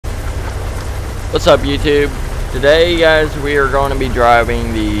What's up, YouTube? Today, guys, we are going to be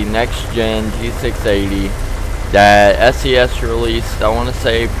driving the next gen T-680 that SES released, I want to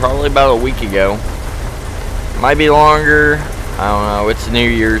say, probably about a week ago. Might be longer. I don't know. It's New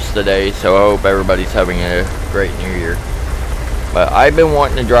Year's today, so I hope everybody's having a great New Year. But I've been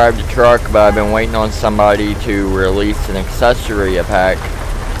wanting to drive the truck, but I've been waiting on somebody to release an accessory pack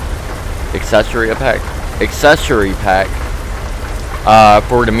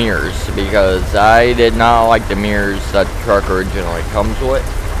for the mirrors, because I did not like the mirrors that the truck originally comes with.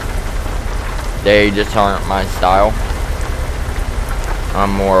 They just aren't my style.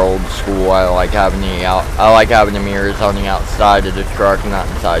 I'm more old school. I like having the mirrors on the outside of the truck, not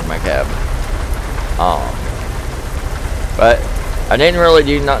inside my cab. But I didn't really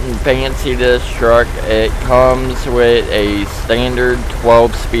do nothing fancy to this truck. It comes with a standard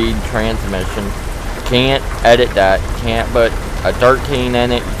 12-speed transmission. Can't edit that. Can't put a 13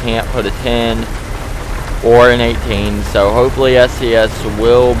 in it. You can't put a 10 or an 18. So hopefully SES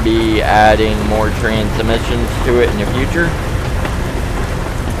will be adding more transmissions to it in the future.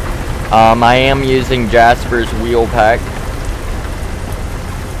 I am using Jaspers wheel pack.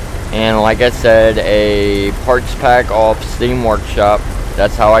 And like I said, a parts pack off Steam Workshop.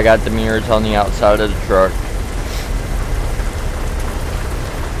 That's how I got the mirrors on the outside of the truck.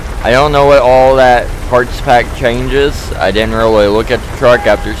 I don't know what all that parts pack changes. I didn't really look at the truck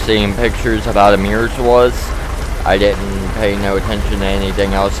after seeing pictures of how the mirrors was. I didn't pay no attention to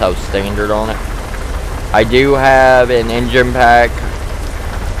anything else that was standard on it. I do have an engine pack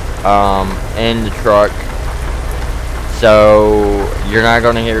in the truck, so you're not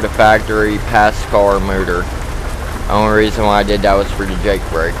going to hear the factory pass car motor. The only reason why I did that was for the Jake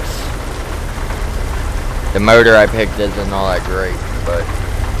brakes. The motor I picked isn't all that great, but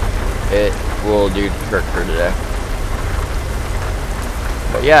it will do the trick for today.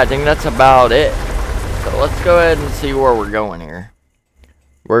 But yeah, I think that's about it. So let's go ahead and see where we're going here.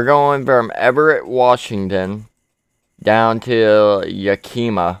 We're going from Everett, Washington, down to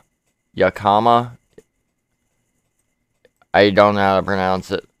Yakima. I don't know how to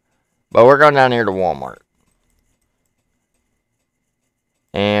pronounce it. But we're going down here to Walmart.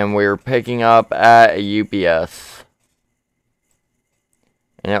 And we're picking up at a UPS.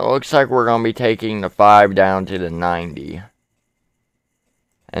 And it looks like we're going to be taking the 5 down to the 90.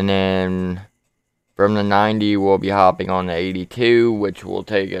 And then from the 90, we'll be hopping on the 82, which will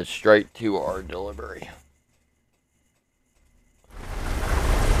take us straight to our delivery.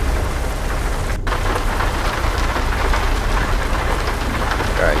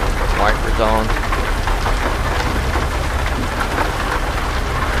 Alright, wipers on.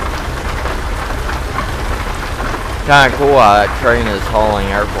 Kind of cool how that train is hauling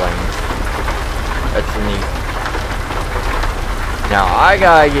airplanes. That's neat. Now I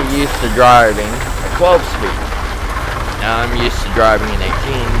gotta get used to driving a 12-speed. Now I'm used to driving an 18,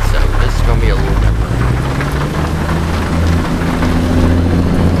 so this is gonna be a little different.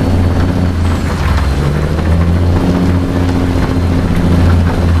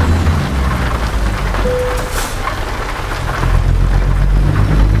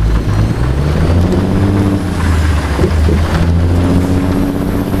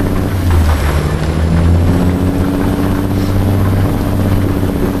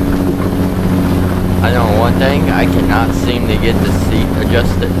 I cannot seem to get the seat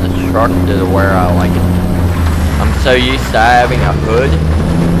adjusted in the truck to where I like it. I'm so used to having a hood,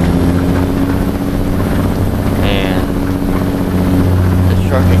 and this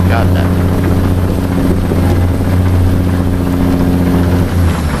truck ain't got that.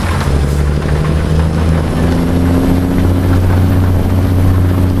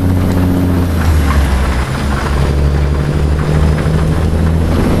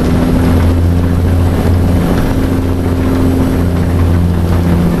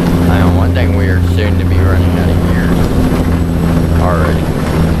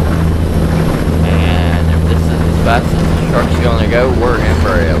 We're in for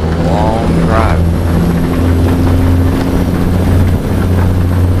a long drive.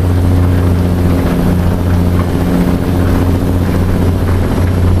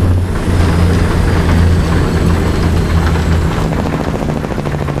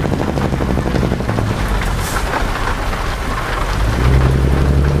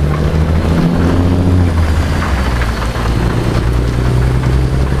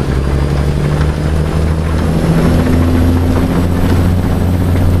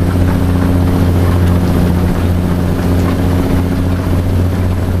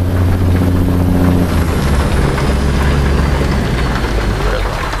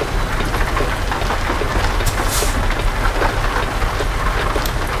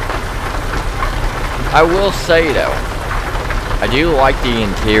 I will say though, I do like the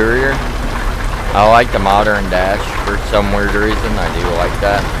interior. I like the modern dash for some weird reason. I do like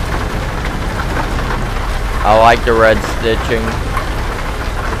that. I like the red stitching.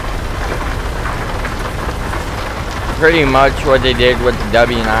 Pretty much what they did with the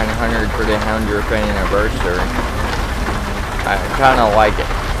W900 for the 100th anniversary. I kind of like it.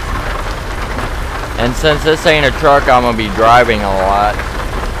 And since this ain't a truck I'm going to be driving a lot,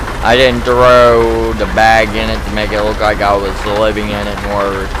 I didn't throw the bag in it to make it look like I was living in it, more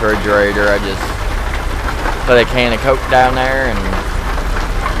of a refrigerator. I just put a can of Coke down there and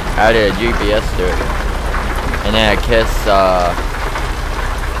added a GPS to it. And then a Kiss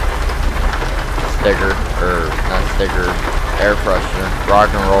sticker, or not sticker, air freshener,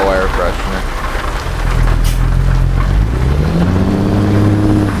 rock and roll air freshener.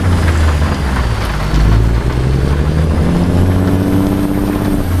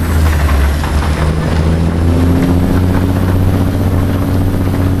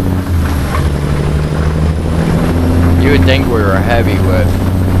 You would think we were heavy with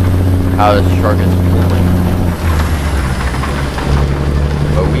how this truck is pulling,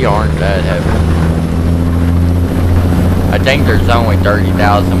 but we aren't that heavy. I think there's only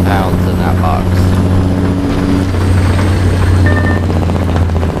 30,000 pounds in that box.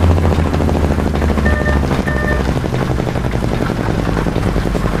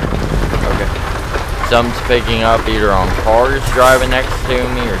 Okay. Something's picking up either on cars driving next to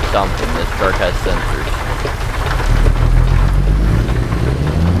me or something. This truck has sensors.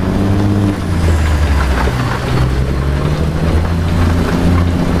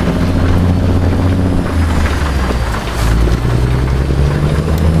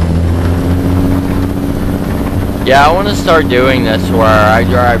 Yeah, I want to start doing this where I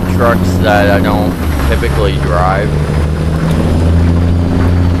drive trucks that I don't typically drive.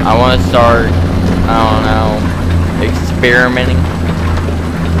 I want to start, I don't know, experimenting.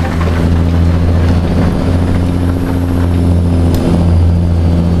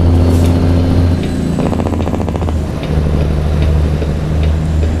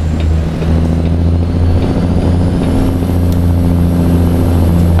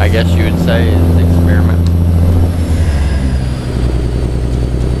 I guess you would say it's experiment.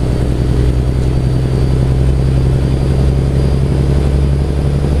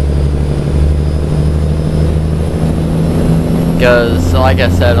 Because, like I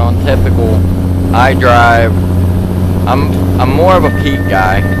said, on typical, I drive, I'm more of a peak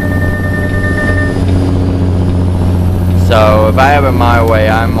guy. So, if I have it my way,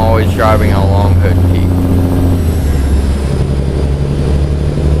 I'm always driving a long hood peak.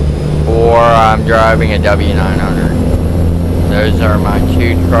 Or I'm driving a W900. Those are my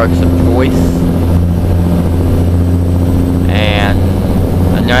two trucks of choice. And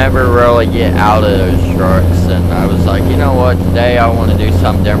I never really get out of those trucks, and I was like, you know what, today I want to do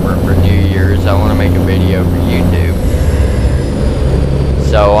something different for New Year's. I want to make a video for YouTube.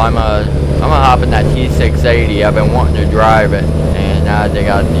 So I'm gonna hop in that T-680. I've been wanting to drive it, and now they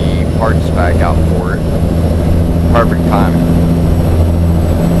got the parts back out for it. Perfect timing.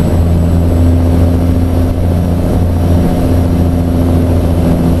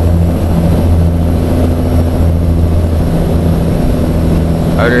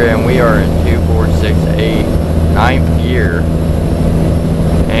 And we are in 2, 4, 6, 8, 9th year,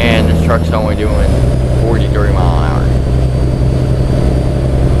 and this truck's only doing 43 mile an hour,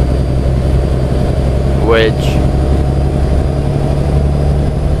 which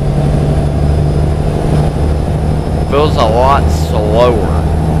feels a lot slower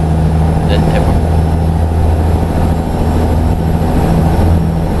than typical.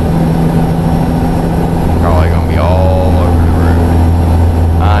 Probably gonna be all over the road.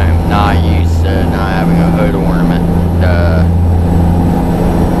 I am not used to not having a hood ornament to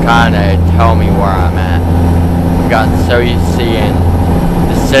kind of tell me where I'm at. I've gotten so used to seeing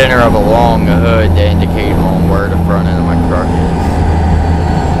the center of a long hood to indicate on where the front end of my truck is.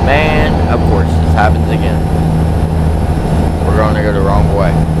 Man, of course, this happens again. We're going to go the wrong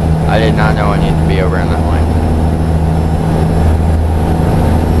way. I did not know I needed to be over in that lane.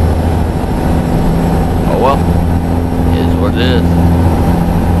 Oh well, it is what it is.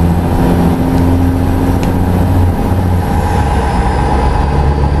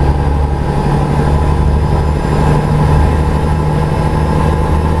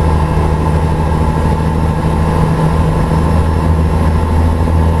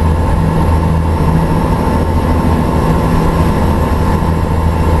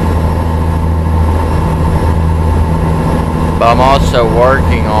 But I'm also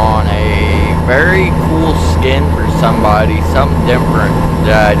working on a very cool skin for somebody, something different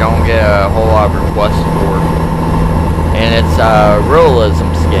that I don't get a whole lot of requests for. And it's a realism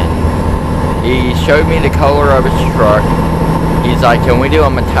skin. He showed me the color of his truck. He's like, can we do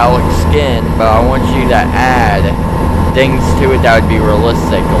a metallic skin, but I want you to add things to it that would be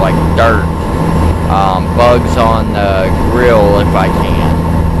realistic, like dirt, bugs on the grill if I can,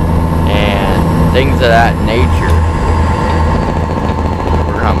 and things of that nature.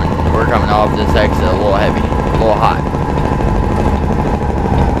 We're coming off this exit a little heavy, a little hot.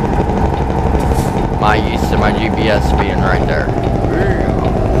 Not used to my GPS being right there.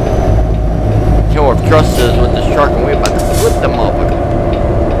 Kenworth trust us with this truck, and we're about to flip them motherfucker.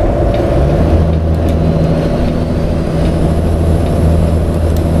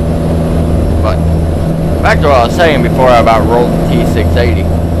 But back to what I was saying before about rolled the T-680.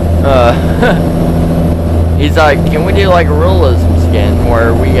 He's like, can we do like a realism skin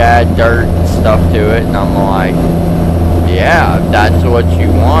where we add dirt and stuff to it? And I'm like, yeah, if that's what you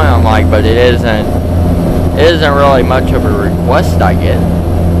want. I'm like, but it isn't really much of a request I get.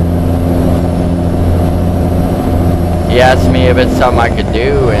 He asked me if it's something I could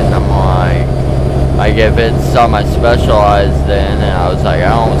do, and I'm like if it's something I specialize in, and I was like, I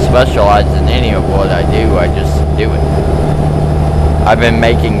don't specialize in any of what I do, I just do it. I've been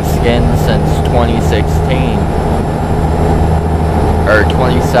making skins since 2016, or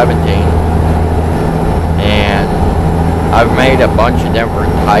 2017, and I've made a bunch of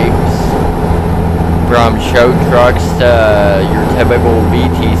different types, from show trucks to your typical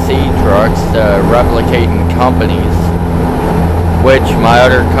VTC trucks to replicating companies, which my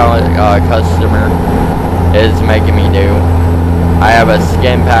other customer is making me do. I have a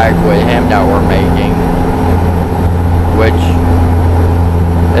skin pack with him that we're making, which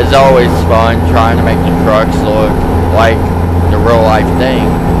is always fun, trying to make the trucks look like the real life thing.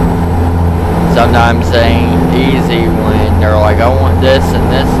 Sometimes it ain't easy when they're like, I want this and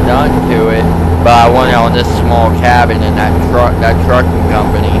this done to it, but I want it on this small cabin, and that trucking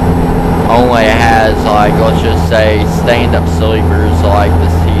company only has, like, let's just say stand-up sleepers like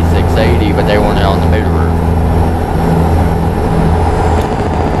this T-680, but they want it on the mid roof.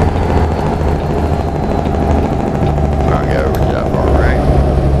 We're gonna get over to that far, right?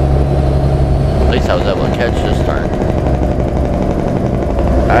 At least I was able to catch this turn.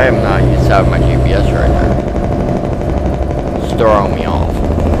 I am not used to having my GPS right now. It's throwing me off.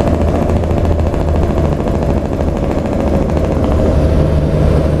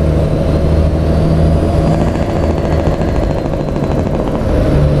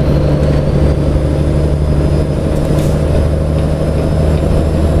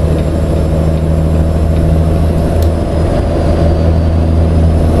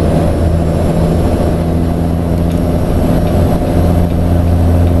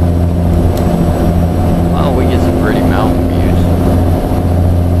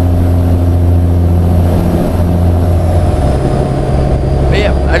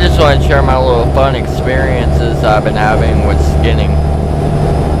 And share my little fun experiences I've been having with skinning.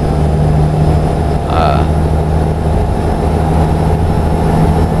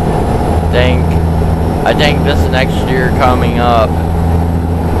 I think this next year coming up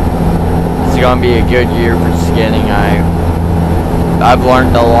is going to be a good year for skinning. I've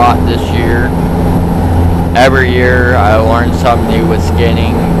learned a lot this year. Every year I learn something new with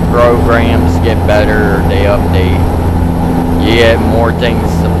skinning. Programs get better, they update. You get more things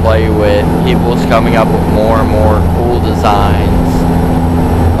to play with. People's coming up with more and more cool designs.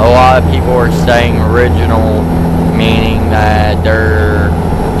 A lot of people are staying original, meaning that they're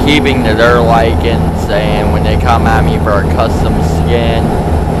keeping to their likings, and when they come at me for a custom skin,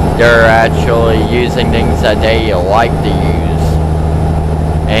 they're actually using things that they like to use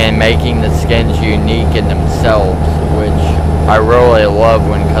and making the skins unique in themselves, which I really love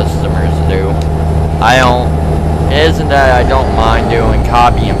when customers do. It isn't that I don't mind doing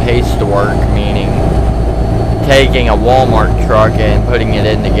copy and paste work, meaning taking a Walmart truck and putting it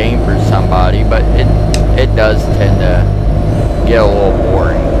in the game for somebody, but it does tend to get a little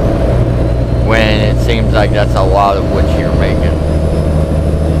boring when it seems like that's a lot of what you're making.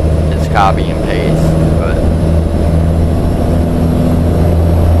 It's copy and paste,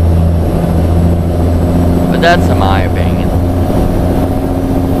 but that's in my opinion.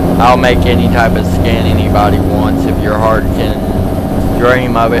 I'll make any type of skin anybody wants. If your heart can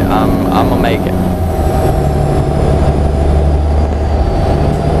dream of it, I'm gonna make it.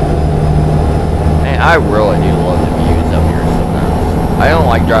 Man, I really do love the views up here sometimes. I don't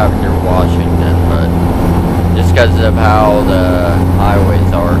like driving through Washington, but just because of how the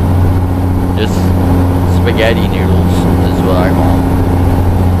highways are. Just spaghetti noodles is what I call them.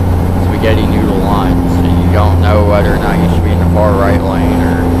 spaghetti noodle lines, and you don't know whether or not you should be in the far right lane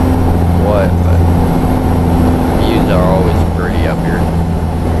or what, but views are always pretty up here.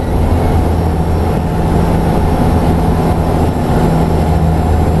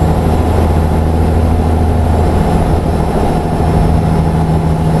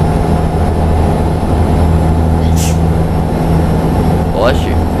 Bless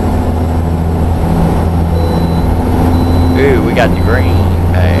you. Ooh, we got the green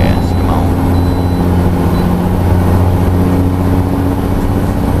pass. Come on.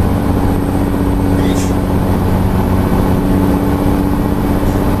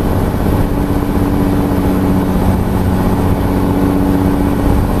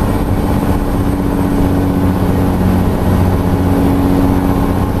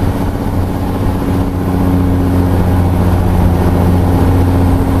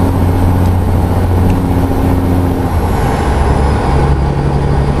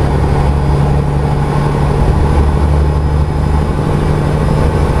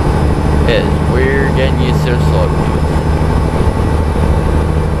 Getting used to the slow views.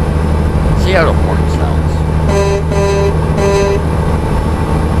 See how the horn sounds.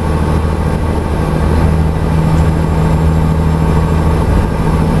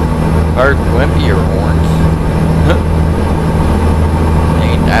 Or wimpier horns.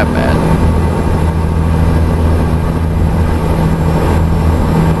 Ain't that bad.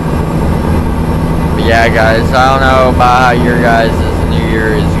 But yeah, guys, I don't know about how your guys' New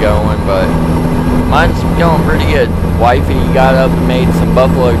Year is going, but mine's going pretty good. Wifey got up and made some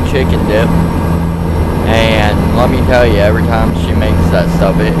buffalo chicken dip. And let me tell you, every time she makes that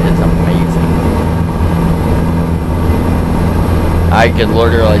stuff, it is amazing. I could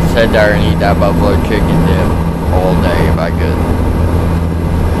literally sit there and eat that buffalo chicken dip all day if I could.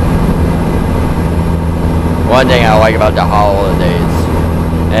 One thing I like about the holidays,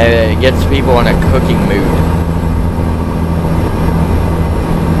 it gets people in a cooking mood.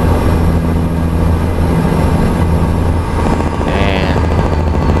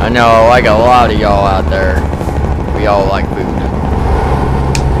 I know, like a lot of y'all out there, we all like food.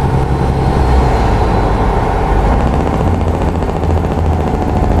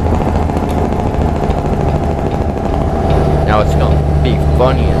 Now what's gonna be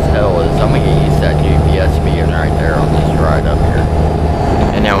funny as hell is I'm gonna get used to that GPS being right there on this ride up here.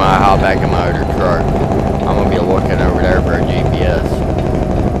 And then when I hop back in my other truck, I'm gonna be looking over there for a GPS.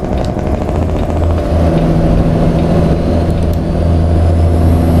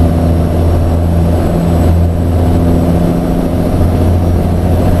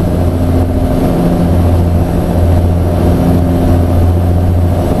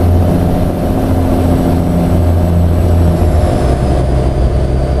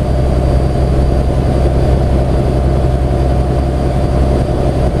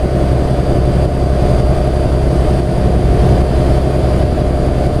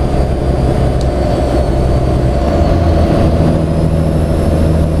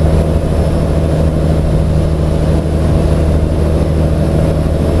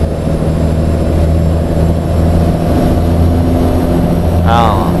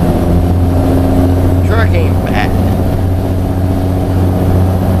 Truck ain't bad,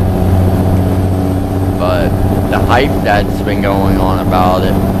 but the hype that's been going on about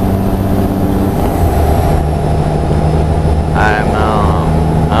it, I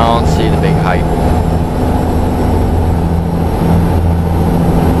don't see the big hype.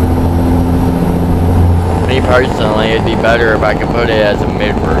 Me personally, it'd be better if I could put it as a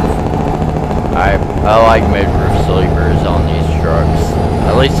mid-roof. I like mid-roof sleepers on these trucks,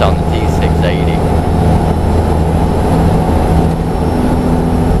 at least on the T-680.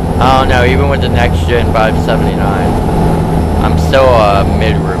 I don't know, even with the next gen 579, I'm still a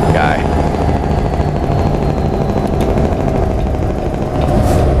mid-roof guy.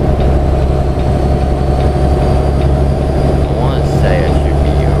 I want to say I should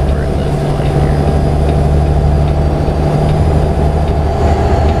be over this line here.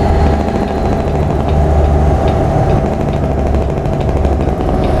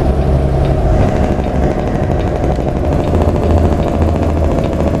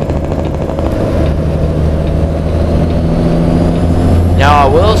 Now I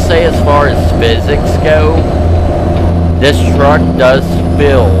will say, as far as physics go, this truck does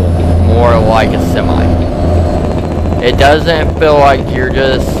feel more like a semi. It doesn't feel like you're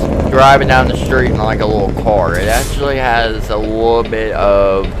just driving down the street in like a little car. It actually has a little bit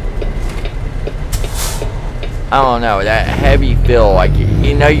of, I don't know, that heavy feel, like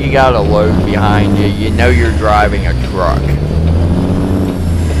you know you got a load behind you, you know you're driving a truck.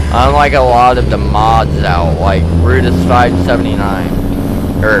 Unlike a lot of the mods out, like rudas 579.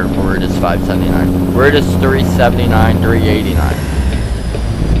 Or rudas 579. Rudas 379,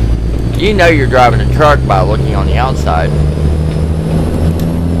 389. You know you're driving a truck by looking on the outside,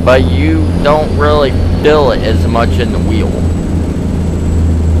 but you don't really feel it as much in the wheel.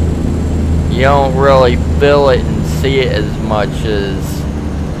 You don't really feel it and see it as much as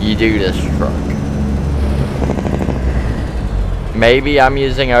you do this truck. Maybe I'm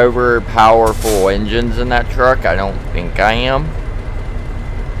using over powerful engines in that truck. I don't think I am.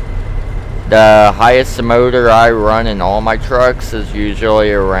 The highest motor I run in all my trucks is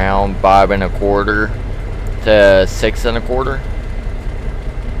usually around 5 1/4 to 6 1/4.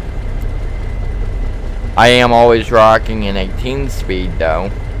 I am always rocking an 18 speed though,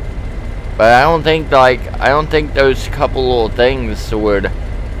 but I don't think those couple little things would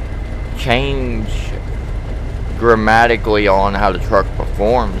change dramatically on how the truck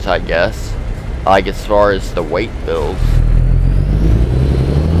performs, I guess, like as far as the weight goes.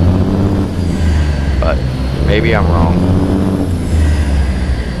 But maybe I'm wrong.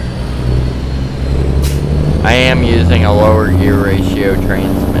 I am using a lower gear ratio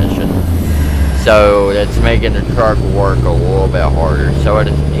transmission, so that's making the truck work a little bit harder. So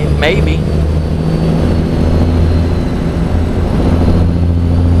it maybe.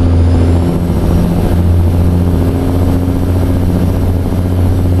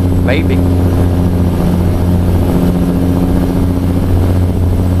 Maybe.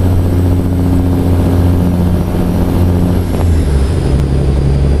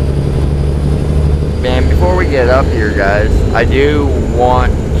 Man, before we get up here, guys, I do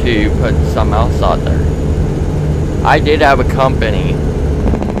want to put something else out there. I did have a company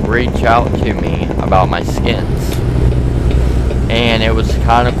reach out to me about my skins, and it was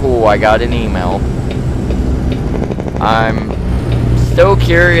kind of cool. I got an email. I'm still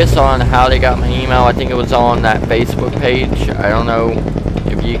curious on how they got my email. I think it was on that Facebook page. I don't know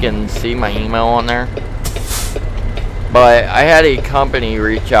if you can see my email on there. But I had a company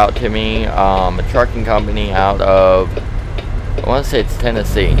reach out to me, a trucking company out of, I want to say it's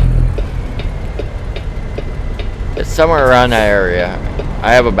Tennessee. It's somewhere around that area.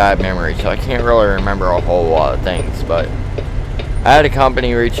 I have a bad memory, so I can't really remember a whole lot of things. But I had a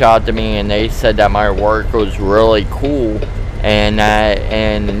company reach out to me, and they said that my work was really cool, and that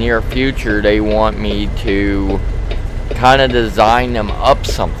in the near future they want me to kind of design them up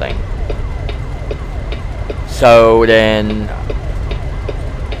something. So then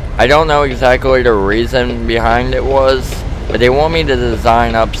I don't know exactly the reason behind it was, but they want me to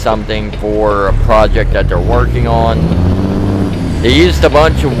design up something for a project that they're working on. They used a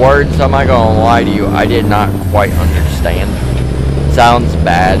bunch of words, I'm not gonna lie to you, I did not quite understand. Sounds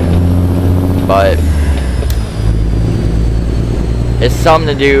bad, but it's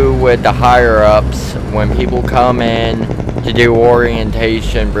something to do with the higher ups. When people come in to do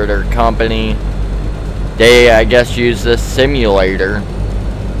orientation for their company, they, I guess, use this simulator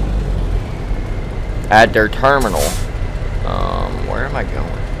at their terminal. Where am I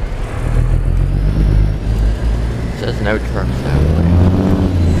going? It says no trucks that way.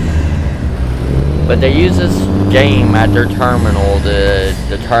 But they use this game at their terminal to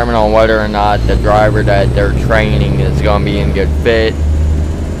determine whether or not the driver that they're training is going to be in good fit.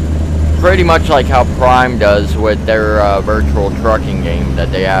 Pretty much like how Prime does with their virtual trucking game that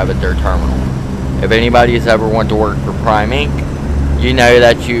they have at their terminal. If anybody's ever went to work for Prime Inc., you know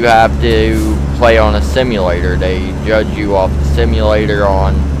that you have to play on a simulator. They judge you off the simulator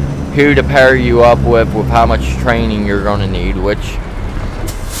on who to pair you up with how much training you're going to need, which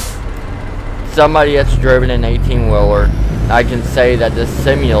somebody that's driven an 18-wheeler, I can say that this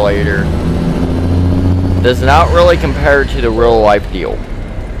simulator does not really compare to the real-life deal.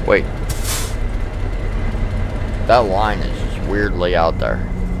 Wait. That line is just weirdly out there.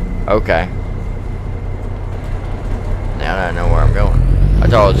 Okay. Now that I know where I'm going. I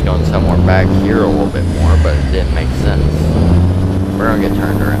thought I was going somewhere back here a little bit more, but it didn't make sense. We're gonna get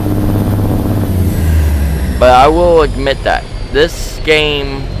turned around. But I will admit that this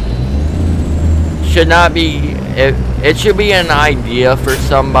game should not be, it should be an idea for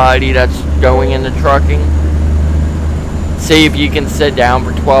somebody that's going into trucking. See if you can sit down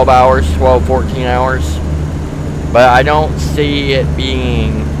for 12 hours, 12, 14 hours. But I don't see it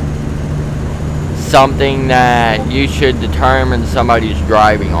being something that you should determine somebody's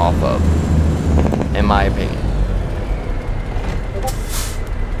driving off of, in my opinion.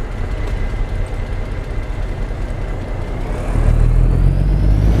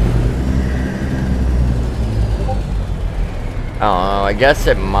 I don't know, I guess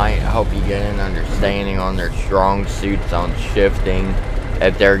it might help you get an understanding on their strong suits on shifting,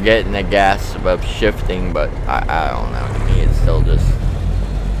 if they're getting the gas of shifting, but I don't know, to me it's still just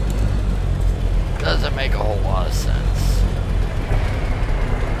Doesn't make a whole lot of sense.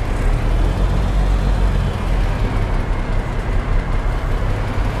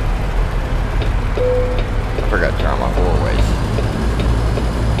 I forgot to turn on my four-ways.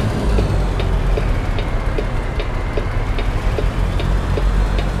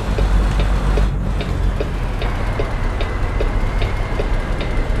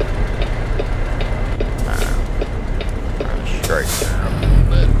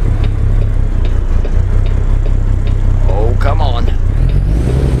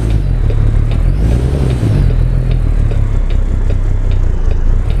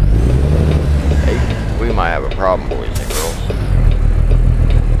 Problem, boys and girls.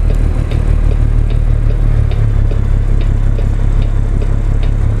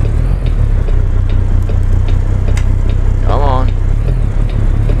 Come on.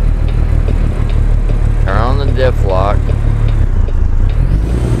 Turn on the diff lock.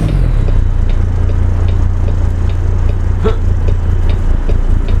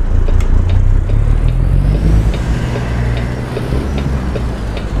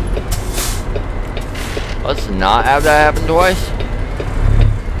 Let's not have that happen twice.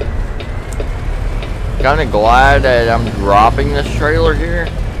 Kinda glad that I'm dropping this trailer here,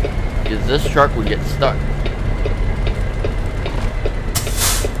 because this truck would get stuck.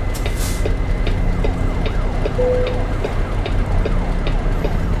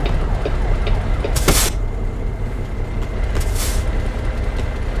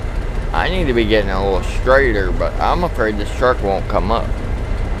 I need to be getting a little straighter, but I'm afraid this truck won't come up.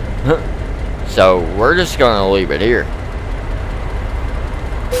 So we're just gonna leave it here.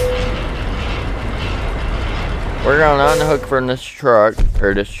 We're gonna unhook from this truck,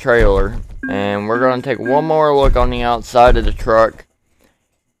 or this trailer, and we're gonna take one more look on the outside of the truck,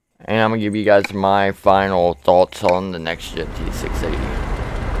 and I'm gonna give you guys my final thoughts on the next gen T-680.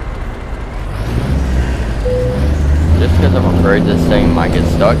 Just because I'm afraid this thing might get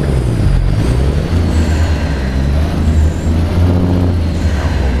stuck.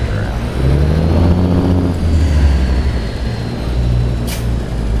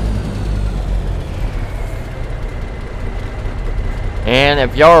 And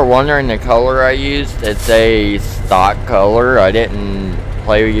if y'all are wondering the color I used, it's a stock color. I didn't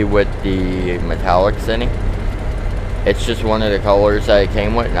play with the metallics any. It's just one of the colors that it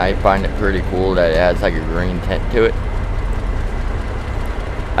came with, and I find it pretty cool that it has like a green tint to it.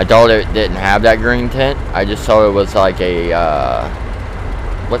 I thought it didn't have that green tint. I just thought it was like a,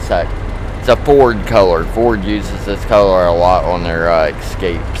 what's that? It's a Ford color. Ford uses this color a lot on their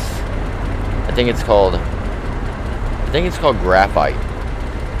Escapes. I think it's called graphite.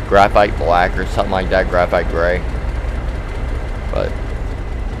 Graphite black or something like that, graphite gray. But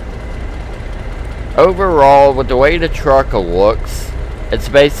overall, with the way the truck looks, it's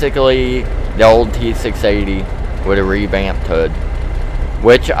basically the old T-680 with a revamped hood.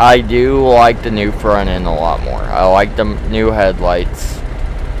 Which I do like the new front end a lot more. I like the new headlights.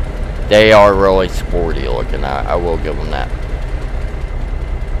 They are really sporty looking. I will give them that.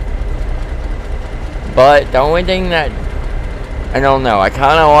 But the only thing that, I don't know, I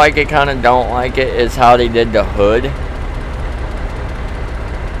kind of like it, kind of don't like it, is how they did the hood.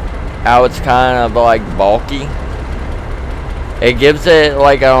 How it's kind of like bulky. It gives it,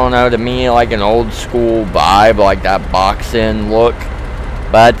 like, I don't know, to me, like an old school vibe, like that box-in look.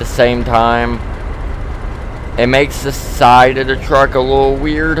 But at the same time, it makes the side of the truck a little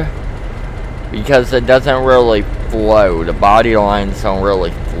weird, because it doesn't really flow. The body lines don't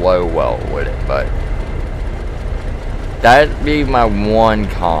really flow well with it, but that'd be my one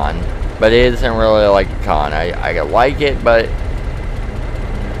con. But it isn't really like a con. I like it, but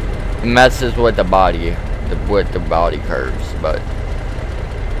it messes with the body, with the body curves. But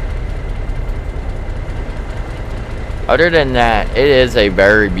other than that, it is a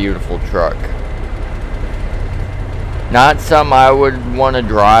very beautiful truck. Not something I would want to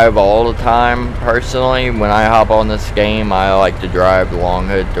drive all the time, personally. When I hop on this game, I like to drive the long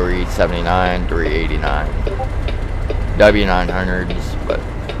hood 379, 389, W900s. But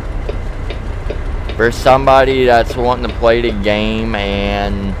for somebody that's wanting to play the game,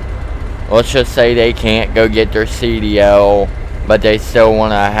 and let's just say they can't go get their CDL, but they still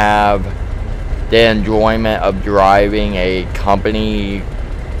want to have the enjoyment of driving a company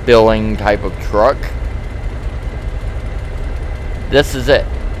filling type of truck, this is it.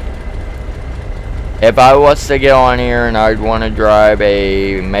 If I was to get on here and I'd want to drive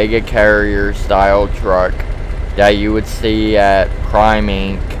a mega carrier style truck that you would see at Prime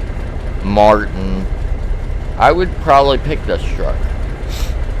Inc., Martin, I would probably pick this truck,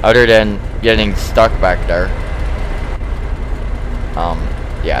 other than getting stuck back there.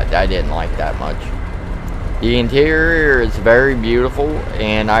 yeah, I didn't like that much. The interior is very beautiful,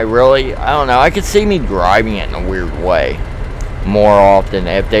 and I don't know, I could see me driving it in a weird way more often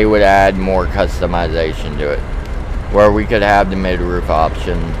if they would add more customization to it, where we could have the mid-roof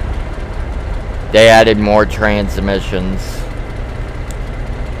option. They added more transmissions,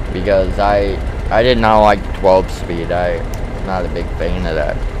 because I did not like the 12-speed. I'm not a big fan of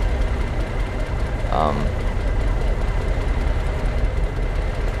that.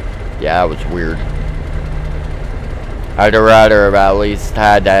 Yeah, that was weird. I'd rather have at least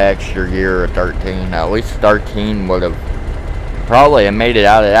had that extra gear at 13. At least 13 would have probably made it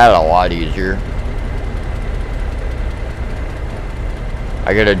out of that a lot easier.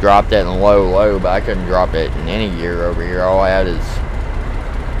 I could have dropped it in low, but I couldn't drop it in any gear over here. All I had is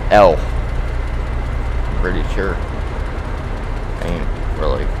L. I'm pretty sure. I ain't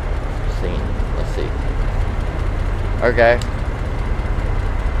really seen. Let's see. Okay.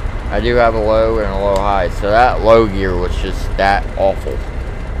 I do have a low and a low high, so that low gear was just that awful.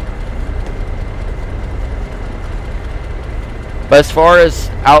 But as far as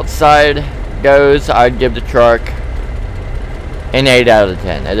outside goes, I'd give the truck an 8 out of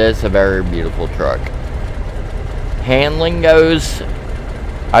 10. It is a very beautiful truck. Handling goes,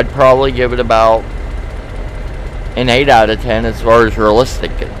 I'd probably give it about an 8 out of 10 as far as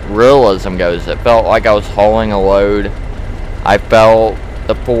realism goes. It felt like I was hauling a load. I felt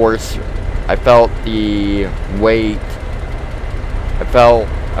the force, I felt the weight, I felt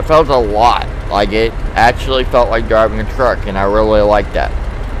a lot. Like, it actually felt like driving a truck, and I really liked that.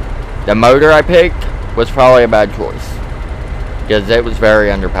 The motor I picked was probably a bad choice, because it was very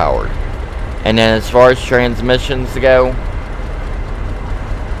underpowered. And then as far as transmissions go,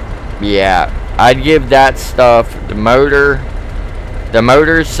 yeah, I'd give that stuff, the motor,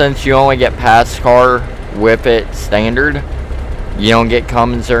 since you only get pass car with it standard, you don't get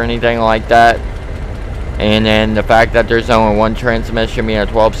Cummins or anything like that. And then the fact that there's only one transmission being a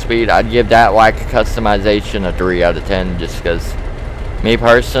 12-speed, I'd give that lack of customization a 3 out of 10, just because, me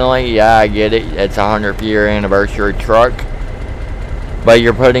personally, yeah, I get it. It's a 100th year anniversary truck. But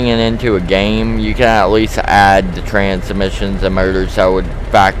you're putting it into a game, you can at least add the transmissions and motors that would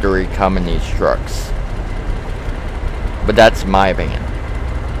factory come in these trucks. But that's my opinion.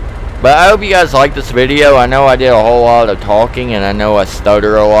 But I hope you guys liked this video. I know I did a whole lot of talking, and I know I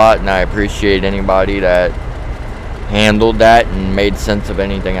stutter a lot, and I appreciate anybody that handled that and made sense of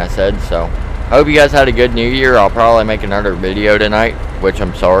anything I said. So, I hope you guys had a good New Year. I'll probably make another video tonight, which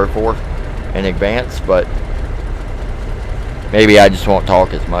I'm sorry for in advance, but maybe I just won't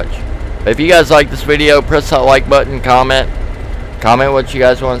talk as much. But if you guys like this video, press that like button, comment what you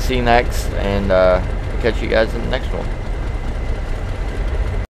guys want to see next, and catch you guys in the next one.